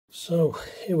So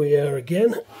here we are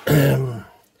again.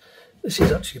 This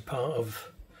is actually part of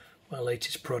my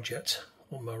latest project.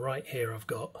 On my right here I've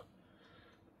got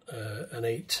an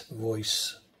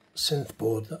 8-voice synth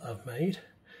board that I've made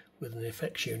with an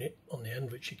effects unit on the end,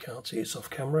 which you can't see, it's off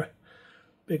camera.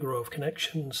 Big row of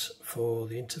connections for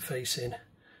the interfacing,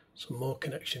 some more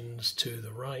connections to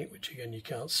the right, which again you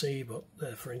can't see, but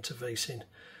they're for interfacing.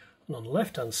 And on the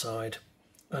left hand side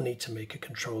I need to make a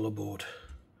controller board.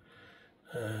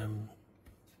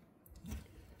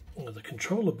 The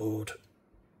controller board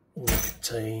will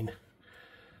contain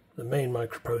the main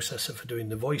microprocessor for doing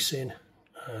the voicing,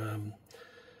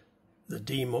 the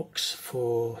demux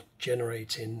for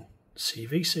generating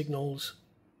CV signals,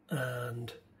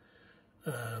 and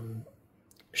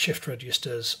shift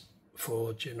registers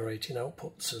for generating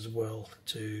outputs as well,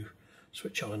 to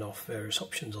switch on and off various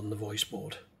options on the voice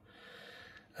board.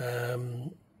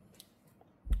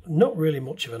 Not really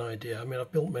much of an idea. I mean,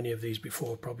 I've built many of these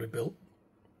before, probably built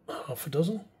half a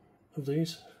dozen of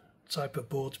these type of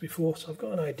boards before, so I've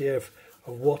got an idea of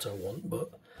what I want, but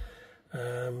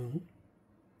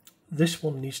this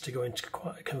one needs to go into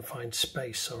quite a confined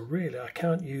space, so really I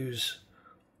can't use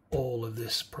all of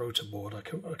this protoboard. I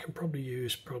can probably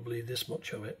use this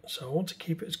much of it, so I want to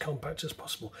keep it as compact as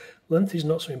possible. Length is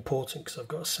not so important because I've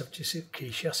got a 76 key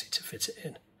chassis to fit it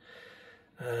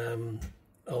in.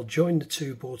 I'll join the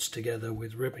two boards together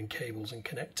with ribbon cables and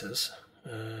connectors,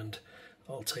 and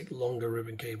I'll take longer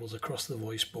ribbon cables across the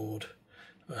voice board.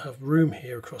 I have room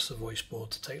here across the voice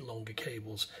board to take longer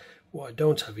cables. What I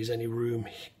don't have is any room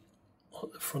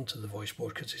at the front of the voice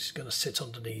board, because it's going to sit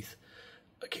underneath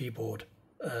a keyboard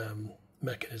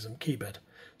mechanism, keybed,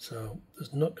 so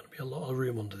there's not going to be a lot of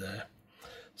room under there.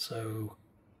 So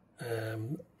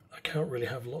I can't really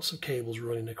have lots of cables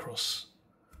running across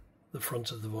the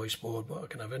front of the voice board, but I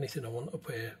can have anything I want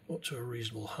up here up to a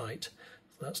reasonable height.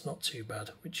 So that's not too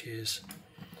bad, which is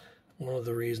one of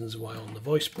the reasons why on the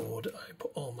voice board I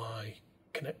put all my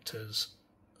connectors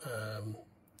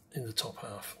in the top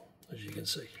half, as you can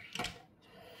see.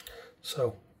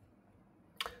 So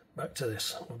back to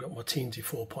this. I've got my TNT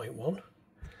 4.1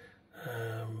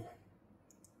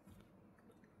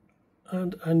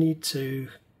 and I need to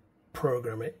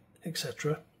program it,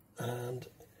 etc. And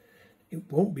it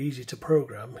won't be easy to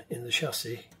program in the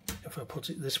chassis if I put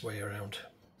it this way around.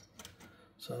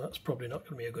 So that's probably not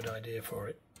going to be a good idea for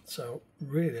it. So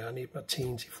really I need my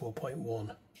TNT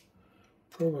 4.1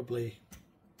 probably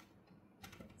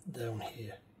down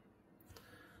here.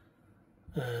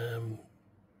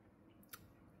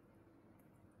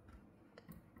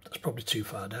 That's probably too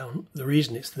far down. The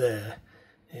reason it's there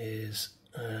is,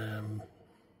 in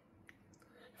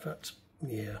fact,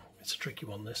 yeah, it's a tricky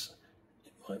one, this.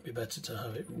 Might be better to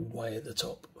have it way at the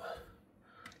top,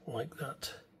 like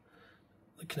that.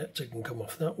 The connector can come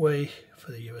off that way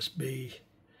for the USB.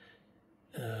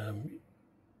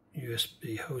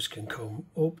 USB hose can come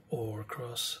up or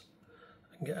across.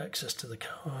 I can get access to the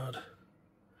card.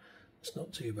 It's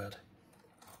not too bad.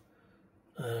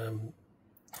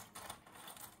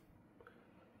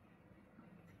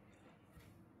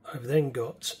 I've then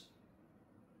got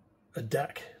a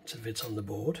DAC to fit on the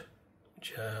board.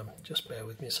 Just bear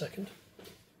with me a second.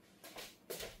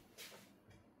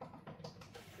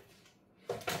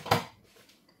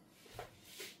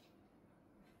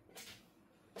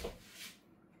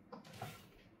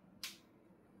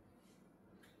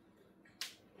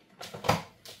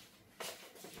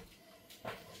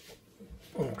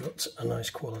 I've got a nice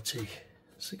quality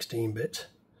 16-bit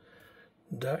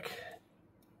DAC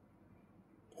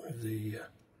with the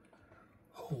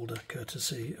holder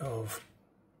courtesy of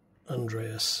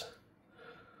Andreas.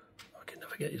 I can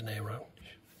never get his name wrong.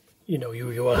 You know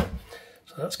who you are.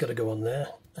 So that's got to go on there,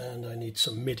 and I need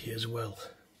some MIDI as well.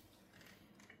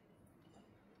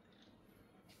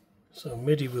 So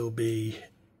MIDI will be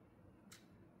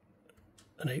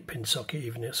an 8-pin socket,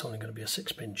 even if it's only going to be a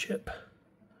 6-pin chip.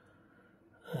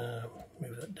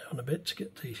 Move that down a bit to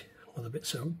get the other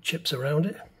bits of chips around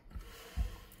it.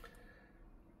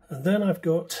 And then I've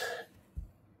got,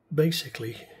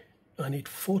 basically, I need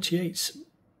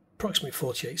approximately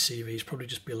 48 CVs, probably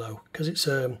just below, because it's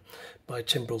by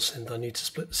Timbrel Synth. I need to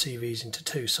split the CVs into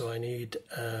two, so I need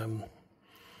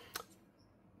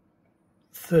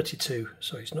 32,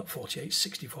 sorry, it's not 48, it's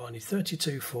 64. I need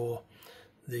 32 for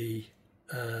the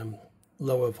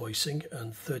lower voicing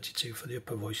and 32 for the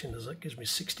upper voicing, as that gives me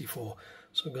 64.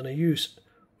 So I'm going to use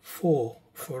 4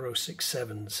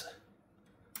 4067s.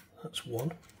 That's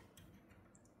 1,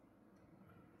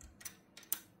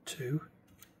 2,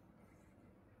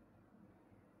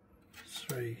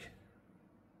 3,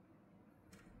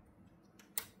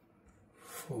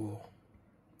 4,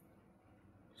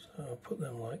 I'll put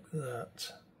them like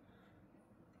that,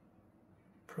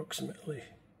 approximately.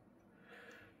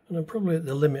 And I'm probably at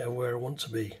the limit of where I want to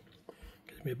be.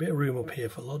 Gives me a bit of room up here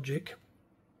for logic.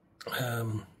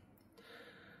 And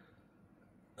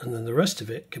then the rest of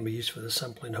it can be used for the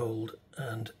sample and hold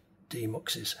and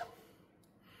demuxes.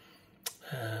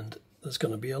 And there's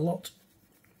going to be a lot.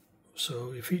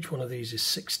 So if each one of these is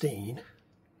 16,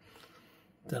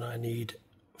 then I need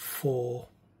 4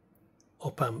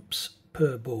 op amps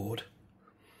per board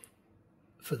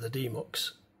for the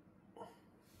demux.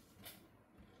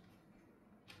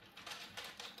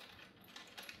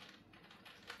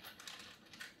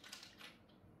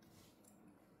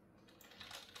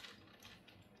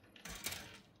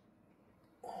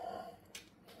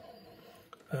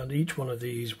 And each one of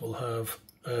these will have,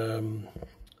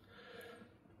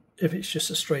 if it's just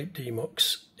a straight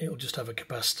demux, it'll just have a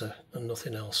capacitor and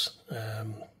nothing else,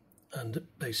 and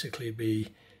basically be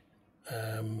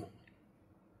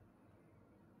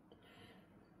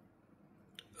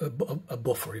a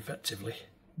buffer effectively.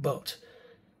 But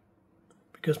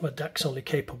because my DAC's only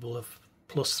capable of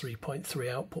plus 3.3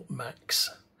 output max,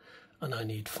 and I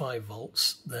need 5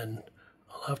 volts, then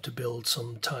I'll have to build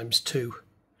some ×2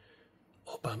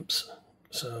 op amps.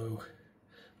 So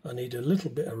I need a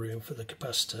little bit of room for the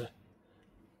capacitor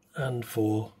and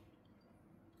for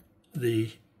the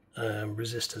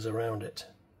resistors around it.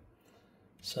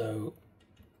 So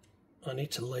I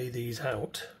need to lay these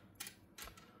out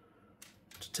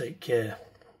to take care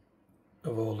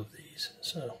of all of these.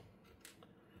 So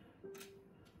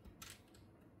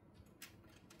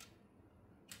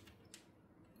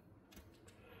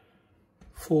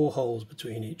four holes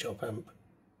between each op amp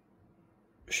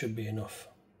should be enough.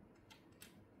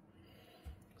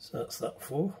 So that's that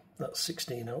 4, that's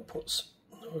 16 outputs.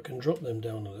 Now I can drop them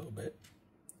down a little bit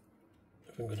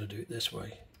if I'm going to do it this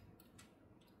way,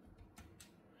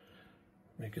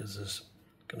 because there's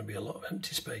going to be a lot of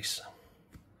empty space.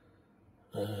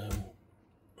 I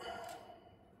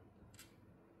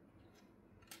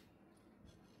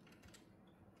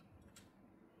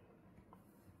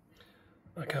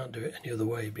can't do it any other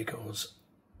way because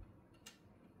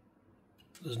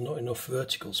there's not enough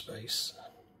vertical space.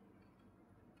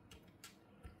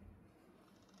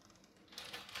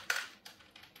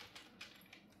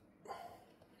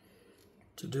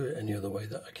 To do it any other way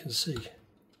that I can see.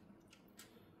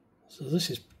 So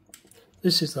this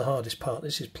is the hardest part.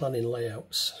 This is planning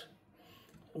layouts,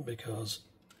 because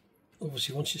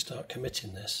obviously once you start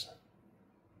committing this,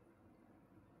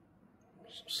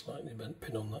 slightly bent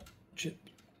pin on that chip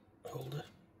holder.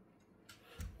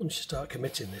 Once you start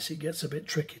committing this, it gets a bit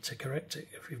tricky to correct it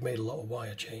if you've made a lot of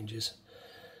wire changes.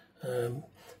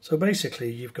 So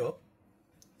basically you've got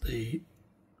the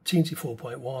TNT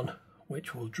 4.1,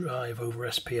 which will drive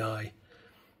over SPI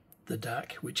the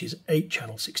DAC, which is 8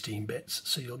 channel 16 bits,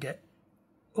 so you'll get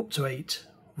up to 8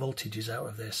 voltages out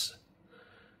of this.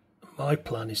 My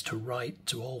plan is to write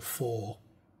to all 4,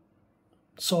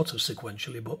 sort of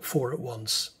sequentially, but 4 at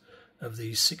once, of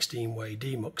these 16-way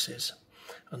demuxes,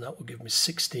 and that will give me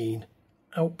 16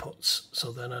 outputs.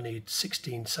 So then I need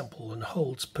 16 sample and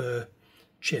holds per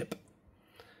chip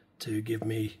to give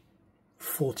me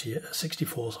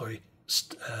 64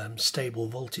 stable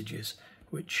voltages,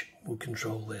 which will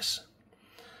control this.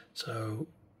 So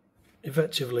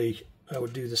effectively I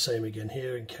would do the same again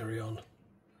here and carry on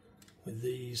with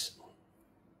these.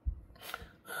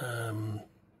 I'm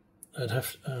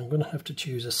going to have to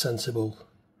choose a sensible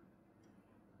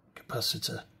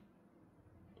capacitor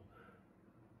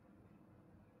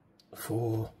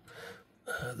for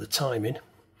the timing,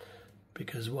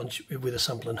 because with a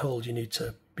sample and hold you need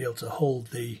to be able to hold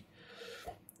the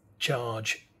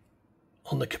charge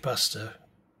on the capacitor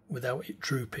without it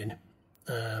drooping,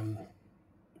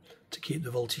 to keep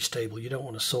the voltage stable. You don't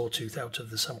want a sawtooth out of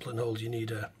the sample and hold. You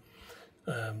need a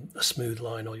smooth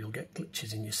line, or you'll get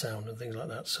glitches in your sound and things like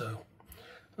that. So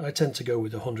I tend to go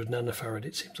with 100 nanofarad.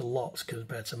 It seems a lot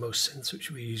compared to most synths,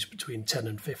 which we use between 10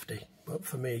 and 50. But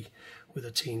for me, with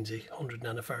a teensy, 100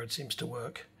 nanofarad seems to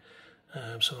work.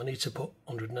 So I need to put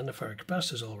 100 nanofarad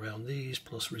capacitors all around these,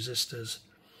 plus resistors.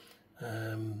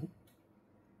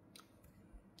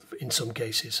 In some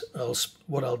cases,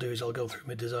 what I'll do is I'll go through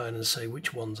my design and say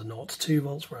which ones are 0 to 2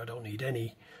 volts where I don't need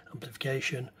any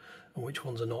amplification, and which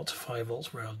ones are 0 to 5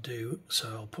 volts where I'll do, so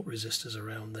I'll put resistors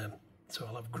around them. So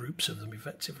I'll have groups of them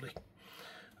effectively,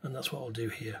 and that's what I'll do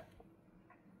here.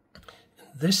 In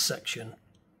this section,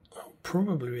 I'll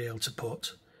probably be able to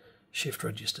put shift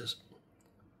registers.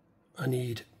 I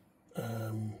need,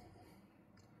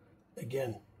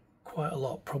 again, quite a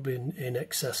lot, probably in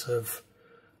excess of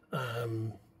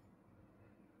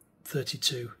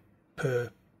 32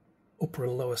 per upper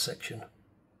and lower section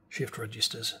shift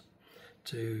registers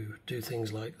to do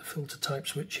things like the filter type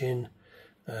switching,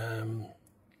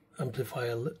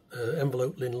 amplifier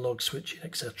envelope lin log switching,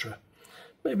 etc.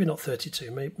 Maybe not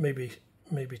 32,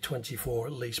 maybe 24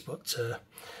 at least, but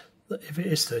if it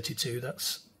is 32,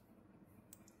 that's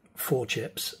 4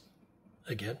 chips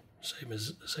again, same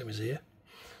as here.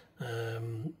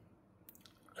 And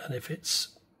if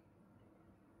it's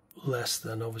less,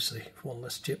 then obviously 1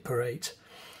 less chip per 8.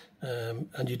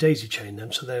 And you daisy chain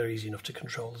them, so they're easy enough to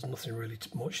control. There's nothing really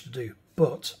much to do.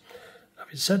 But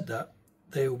having said that,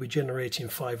 they will be generating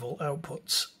 5-volt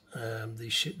outputs,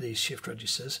 these shift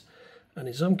registers, and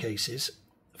in some cases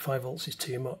 5 volts is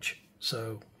too much.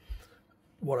 So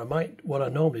what I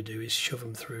normally do is shove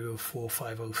them through a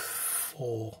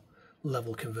 4504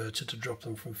 level converter to drop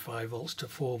them from 5 volts to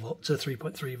 4 volts to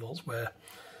 3.3 volts, where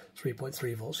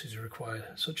 3.3 volts is required,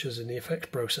 such as in the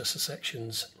effect processor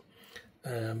sections.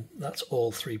 That's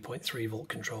all 3.3 volt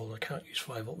control. I can't use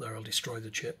 5 volt there, I'll destroy the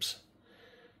chips.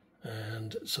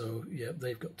 And so yeah,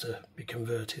 they've got to be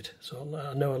converted. So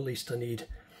I know at least I need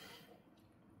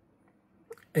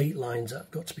 8 lines that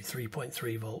have got to be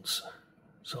 3.3 volts.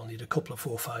 So I'll need a couple of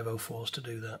 4504s to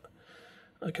do that.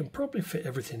 I can probably fit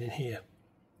everything in here,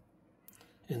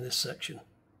 in this section.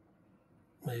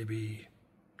 Maybe,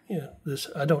 yeah,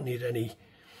 I don't need any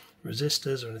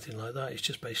resistors or anything like that. It's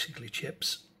just basically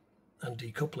chips and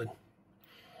decoupling.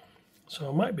 So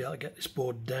I might be able to get this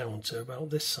board down to about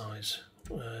this size.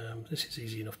 This is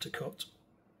easy enough to cut.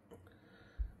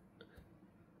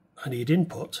 I need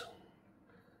input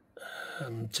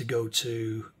to go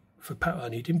to for power. I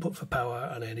need input for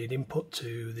power, and I need input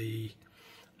to the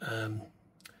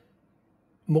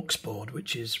MUX board,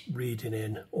 which is reading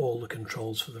in all the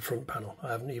controls for the front panel.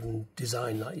 I haven't even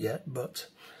designed that yet, but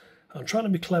I'm trying to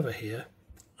be clever here.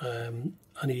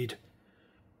 I need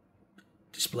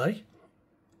display,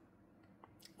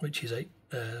 which is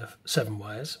 7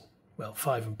 wires, well,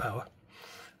 5 in power.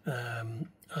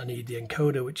 I need the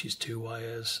encoder, which is 2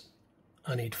 wires.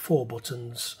 I need 4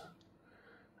 buttons,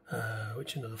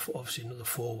 which obviously another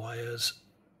 4 wires.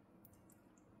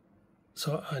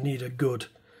 So I need a good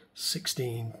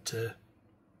 16 to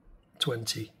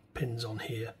 20 pins on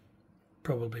here,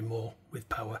 probably more with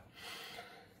power.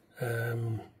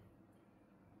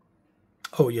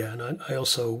 Oh yeah, and I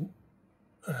also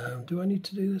do I need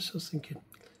to do this? I was thinking,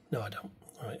 no, I don't.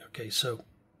 Right, okay, so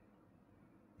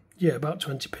yeah, about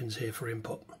 20 pins here for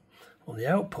input. On the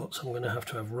outputs, I'm going to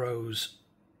have rows,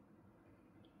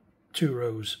 2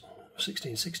 rows,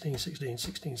 16, 16, 16,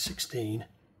 16, 16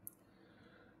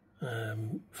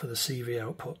 for the CV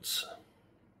outputs,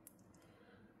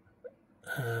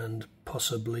 and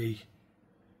possibly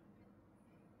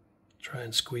try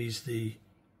and squeeze the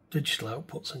digital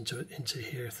outputs into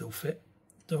here if they'll fit.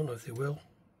 Don't know if they will.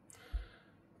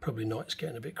 Probably not. It's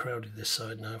getting a bit crowded this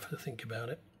side now if I think about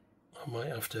it. I might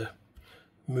have to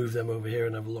move them over here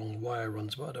and have long wire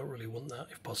runs, but I don't really want that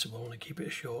if possible. I want to keep it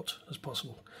as short as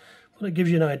possible. But it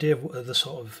gives you an idea of what the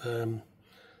sort of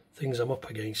things I'm up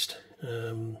against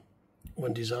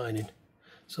when designing.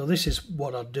 So this is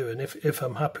what I'd do, and if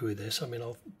I'm happy with this, I mean,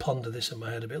 I'll ponder this in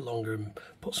my head a bit longer and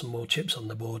put some more chips on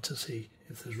the board to see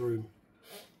if there's room.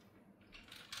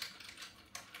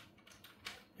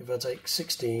 If I take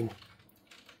 16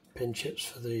 pin chips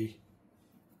for the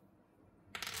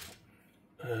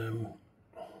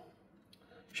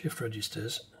shift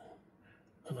registers,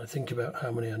 and I think about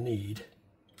how many I need,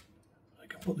 I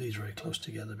can put these very close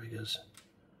together because,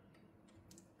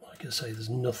 like I say, there's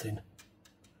nothing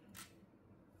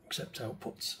except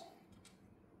outputs,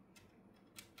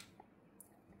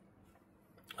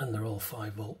 and they're all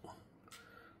 5 volt.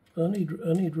 But I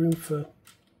need room for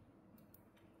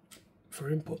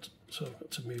input, so I've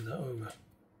got to move that over.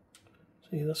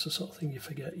 See, that's the sort of thing you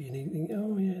forget. You need,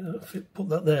 oh yeah, that'll fit, put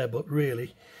that there, but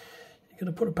really, you're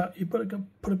going to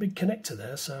put a big connector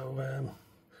there, so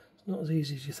it's not as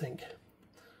easy as you think.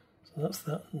 So that's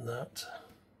that and that.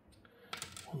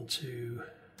 1, 2,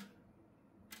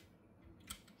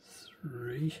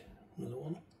 3. Another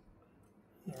one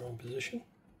in the wrong position.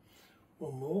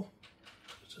 One more,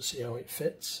 just to see how it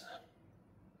fits.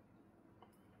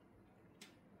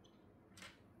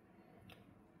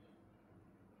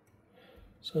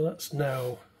 So that's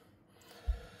now,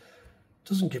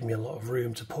 doesn't give me a lot of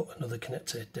room to put another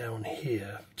connector down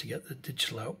here to get the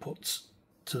digital outputs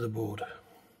to the board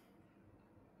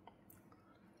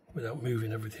without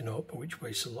moving everything up, which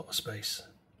wastes a lot of space.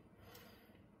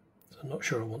 So I'm not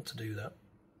sure I want to do that.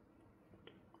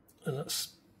 And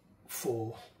that's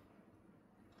 4.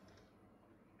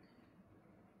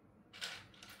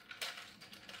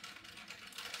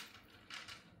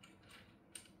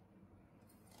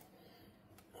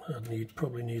 I'd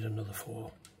probably need another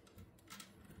 4.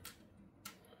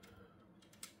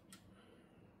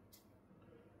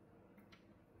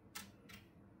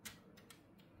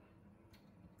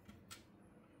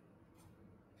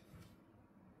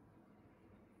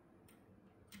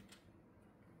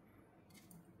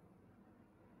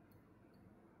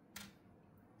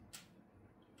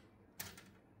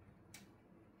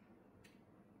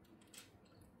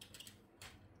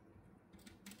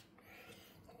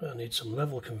 I need some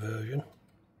level conversion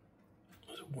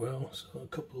as well, so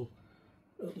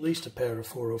at least a pair of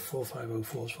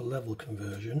 40504s for level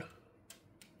conversion.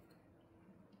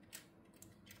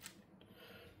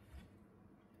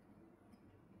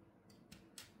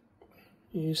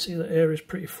 You see that area is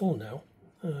pretty full now.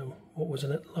 What was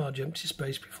a large empty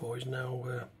space before is now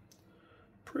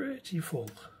pretty full.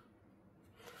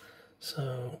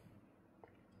 So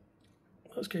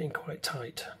that's getting quite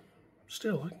tight.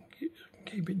 Still, I can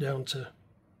keep it down to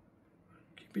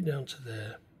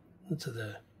there and to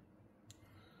there.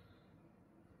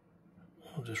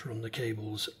 I'll just run the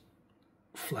cables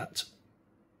flat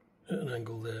at an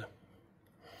angle there.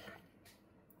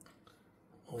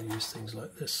 I'll use things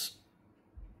like this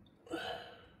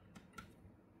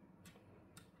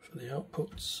for the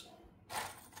outputs.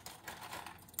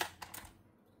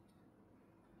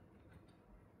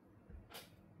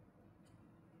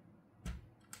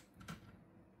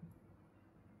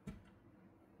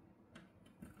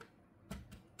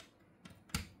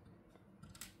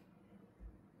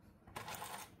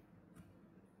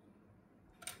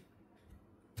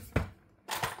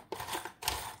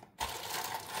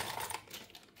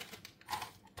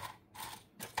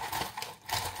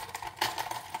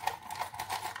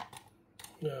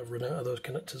 Now I've run out of those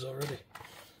connectors already,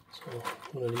 so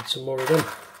I'm going to need some more of them.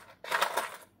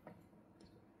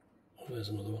 Oh, there's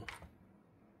another one.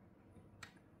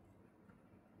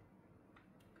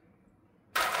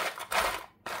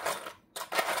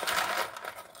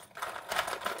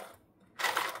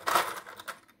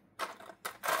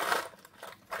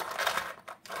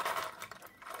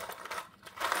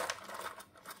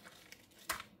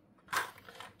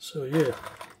 So yeah,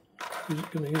 I'm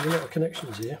going to use a lot of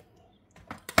connections here.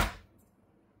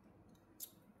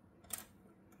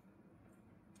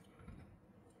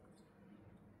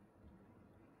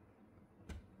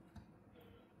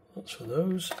 That's for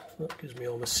those. That gives me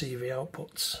all the CV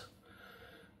outputs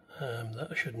that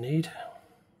I should need.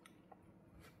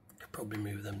 Could probably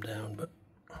move them down, but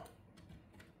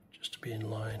just to be in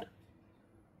line.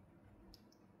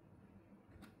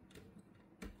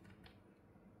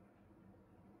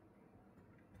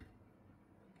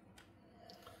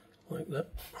 Like that.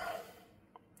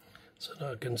 So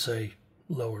now I can say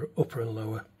lower, upper and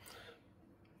lower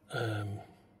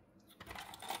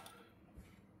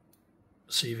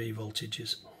CV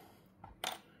voltages.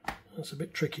 That's a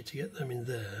bit tricky to get them in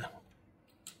there,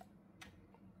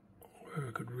 where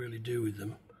I could really do with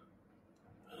them,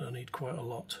 and I need quite a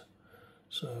lot,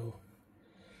 so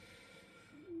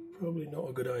probably not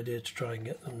a good idea to try and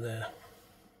get them there.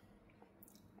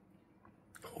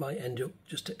 I might end up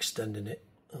just extending it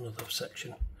another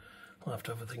section. I'll have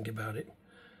to have a think about it,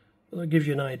 but that'll give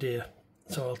you an idea.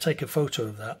 So I'll take a photo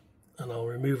of that and I'll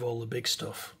remove all the big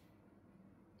stuff,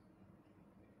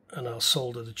 and I'll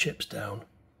solder the chips down,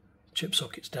 chip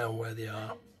sockets down where they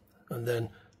are, and then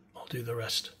I'll do the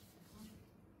rest.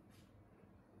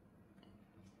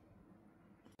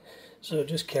 So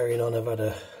just carrying on, I've had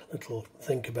a little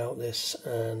think about this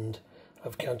and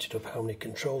I've counted up how many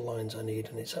control lines I need,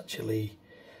 and it's actually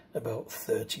about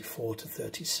 34 to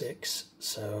 36.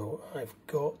 So I've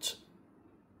got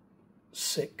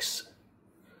 6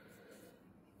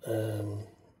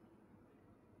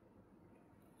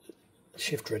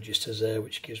 shift registers there,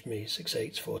 which gives me 6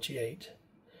 8s 48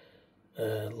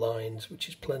 lines, which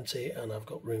is plenty, and I've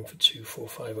got room for 2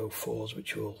 4504s,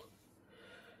 which will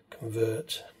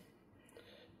convert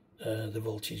the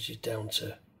voltages down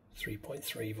to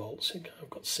 3.3 volts. I've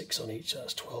got 6 on each, so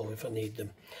that's 12 if I need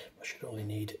them. I should only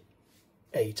need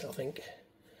 8, I think.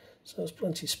 So there's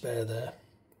plenty spare there,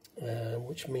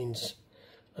 which means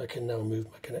I can now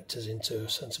move my connectors into a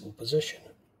sensible position.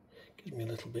 Gives me a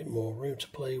little bit more room to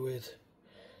play with,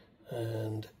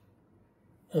 and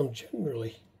I'm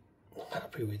generally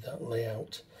happy with that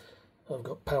layout. I've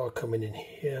got power coming in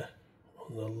here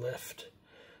on the left.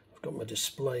 I've got my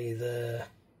display there.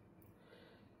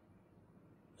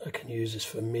 I can use this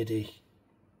for MIDI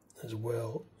as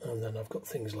well, and then I've got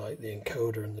things like the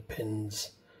encoder and the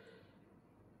pins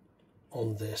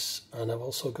on this, and I've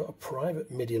also got a private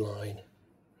MIDI line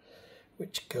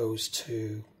which goes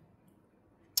to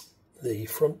the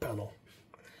front panel,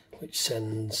 which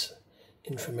sends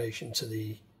information to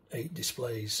the 8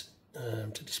 displays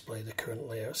to display the current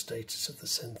layout status of the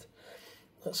synth.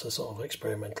 That's a sort of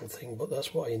experimental thing, but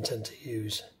that's what I intend to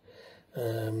use.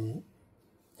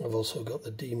 I've also got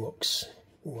the demux.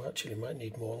 Oh, actually might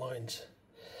need more lines.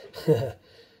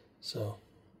 So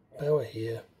power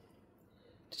here,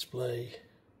 display.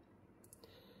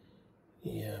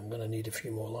 Yeah, I'm going to need a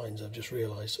few more lines, I've just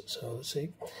realised. So let's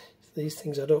see, if these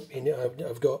things add up.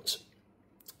 I've got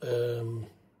how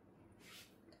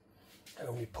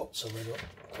many pots have I got?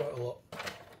 Quite a lot.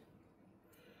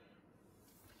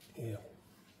 Yeah,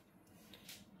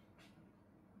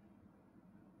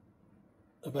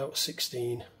 about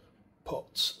 16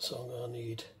 pots, so I'm going to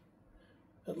need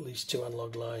at least 2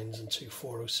 analog lines and 2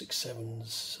 4067s,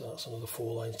 so that's another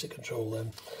 4 lines to control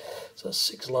them. So that's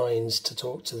 6 lines to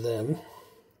talk to them.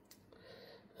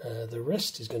 The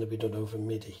rest is going to be done over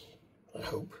MIDI, I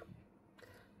hope.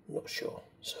 I'm not sure.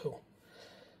 So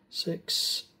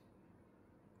 6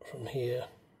 from here.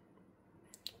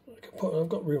 I've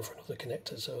got room for another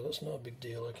connector, so that's not a big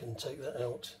deal. I can take that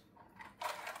out.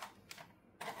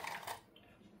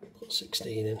 Put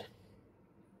 16 in.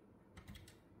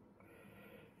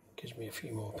 Gives me a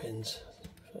few more pins.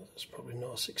 That's probably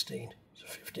not a 16, it's a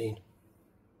 15.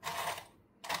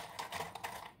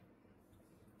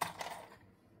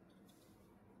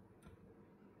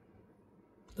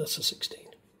 That's a 16.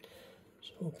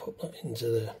 So we'll put that into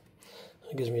there.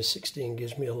 That gives me a 16,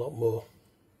 gives me a lot more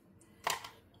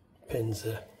pins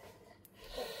there.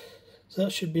 So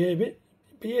that should be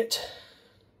it.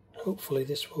 Hopefully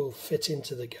this will fit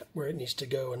into the gap where it needs to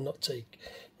go and not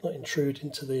intrude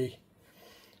into the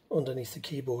underneath the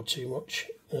keyboard too much.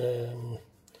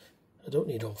 I don't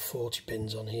need all 40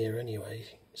 pins on here anyway,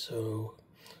 so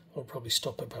I'll probably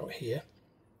stop about here.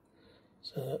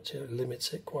 So that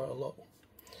limits it quite a lot.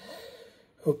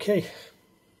 Okay,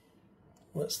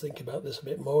 let's think about this a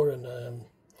bit more, and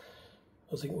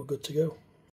I think we're good to go.